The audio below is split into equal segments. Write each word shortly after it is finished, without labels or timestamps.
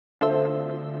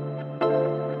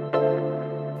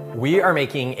We are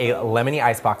making a Lemony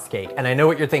icebox cake, and I know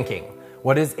what you're thinking.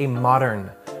 What is a modern,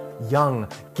 young,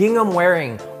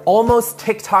 gingham-wearing, almost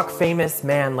TikTok famous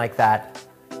man like that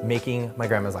making my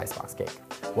grandma's icebox cake?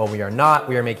 Well, we are not.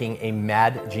 We are making a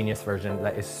mad genius version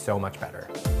that is so much better.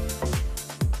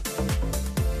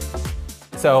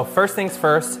 So first things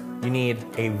first, you need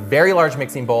a very large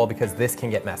mixing bowl because this can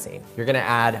get messy. You're gonna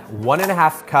add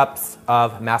 1.5 cups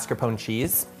of mascarpone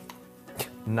cheese.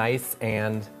 Nice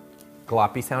and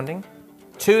gloppy sounding.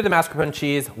 To the mascarpone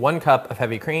cheese, 1 cup of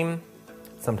heavy cream,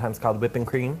 sometimes called whipping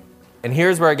cream. And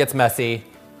here's where it gets messy.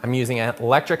 I'm using an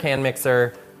electric hand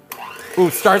mixer. Ooh,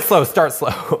 start slow, start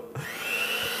slow.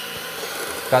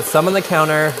 Got some on the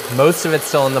counter, most of it's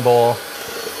still in the bowl.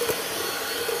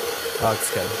 Oh,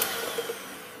 it's good.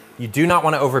 You do not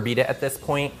want to overbeat it at this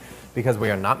point because we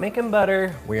are not making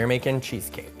butter, we are making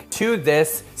cheesecake. To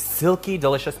this silky,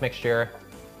 delicious mixture,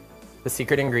 the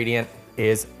secret ingredient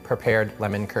is prepared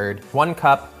lemon curd. 1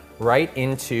 cup right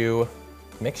into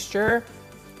mixture,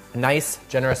 a nice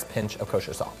generous pinch of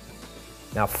kosher salt.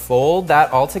 Now fold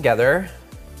that all together.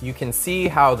 You can see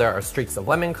how there are streaks of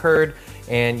lemon curd,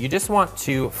 and you just want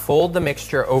to fold the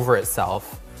mixture over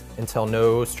itself until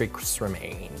no streaks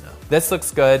remain. This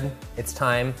looks good. It's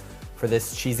time for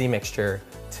this cheesy mixture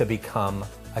to become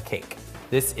a cake.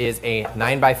 This is a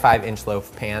 9x5 inch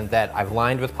loaf pan that I've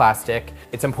lined with plastic.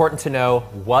 It's important to know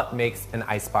what makes an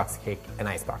icebox cake an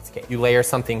icebox cake. You layer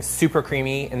something super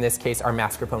creamy, in this case our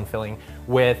mascarpone filling,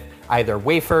 with either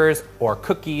wafers or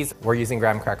cookies. We're using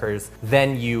graham crackers.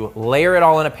 Then you layer it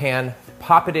all in a pan,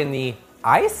 pop it in the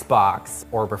icebox,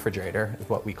 or refrigerator is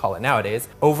what we call it nowadays.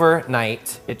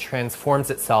 Overnight, it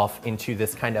transforms itself into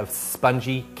this kind of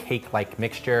spongy cake-like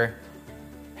mixture,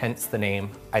 hence the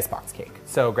name icebox cake.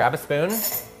 So grab a spoon,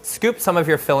 scoop some of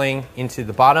your filling into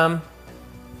the bottom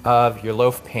of your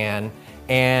loaf pan,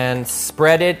 and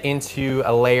spread it into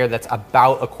a layer that's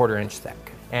about 1/4 inch thick.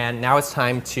 And now it's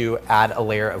time to add a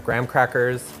layer of graham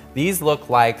crackers. These look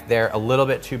like they're a little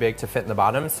bit too big to fit in the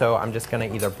bottom, so I'm just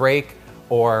gonna either break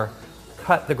or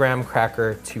cut the graham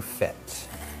cracker to fit.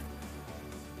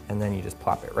 And then you just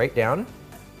plop it right down.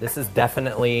 This is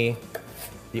definitely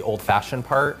the old-fashioned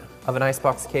part of an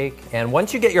icebox cake. And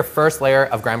once you get your first layer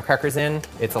of graham crackers in,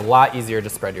 it's a lot easier to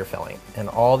spread your filling. And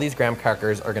all these graham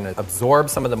crackers are gonna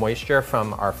absorb some of the moisture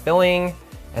from our filling,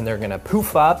 and they're gonna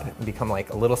poof up and become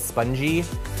like a little spongy.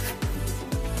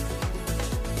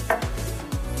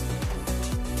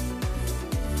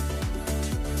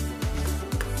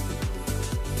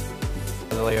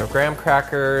 Another layer of graham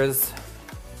crackers.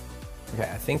 Okay,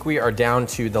 I think we are down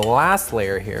to the last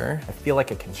layer here. I feel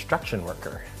like a construction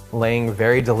worker laying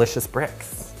very delicious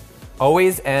bricks.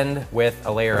 Always end with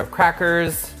a layer of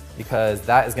crackers because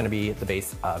that is gonna be the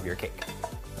base of your cake.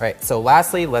 All right, so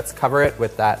lastly, let's cover it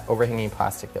with that overhanging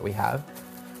plastic that we have,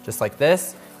 just like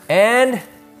this, and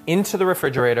into the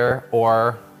refrigerator,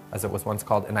 or as it was once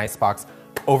called, an icebox,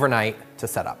 overnight to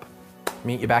set up.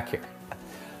 Meet you back here.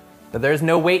 But there's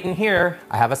no wait in here.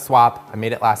 I have a swap, I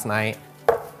made it last night.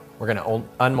 We're gonna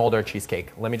unmold our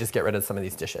cheesecake. Let me just get rid of some of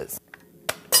these dishes.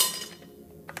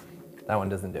 That one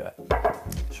doesn't do it.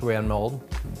 Should we unmold?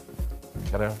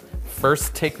 Gotta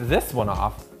first take this one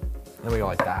off, then we go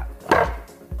like that.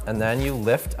 And then you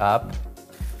lift up.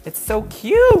 It's so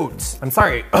cute. I'm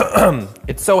sorry,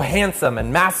 it's so handsome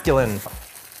and masculine.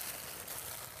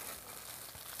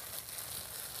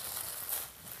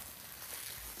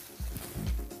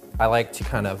 I like to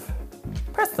kind of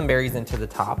press some berries into the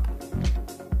top.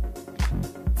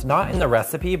 It's not in the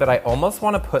recipe, but I almost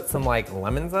want to put some like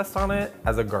lemon zest on it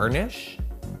as a garnish.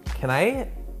 Can I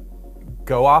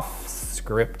go off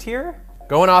script here?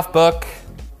 Going off book,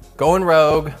 going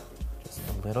rogue, just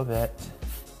a little bit.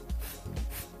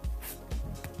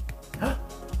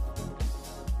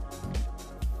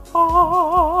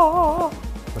 Oh,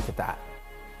 look at that.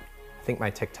 I think my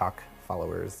TikTok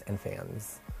followers and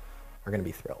fans are gonna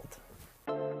be thrilled.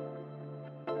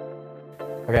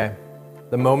 Okay,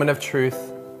 the moment of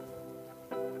truth.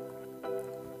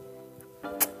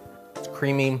 It's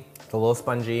creamy, it's a little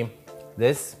spongy.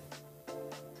 This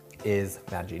is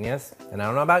mad genius. And I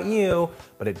don't know about you,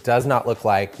 but it does not look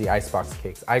like the icebox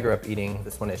cakes I grew up eating.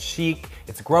 This one is chic,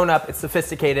 it's grown up, it's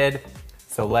sophisticated.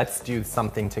 So let's do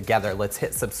something together. Let's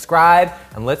hit subscribe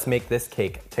and let's make this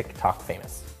cake TikTok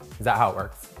famous. Is that how it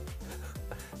works?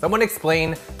 Someone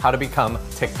explain how to become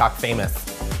TikTok famous.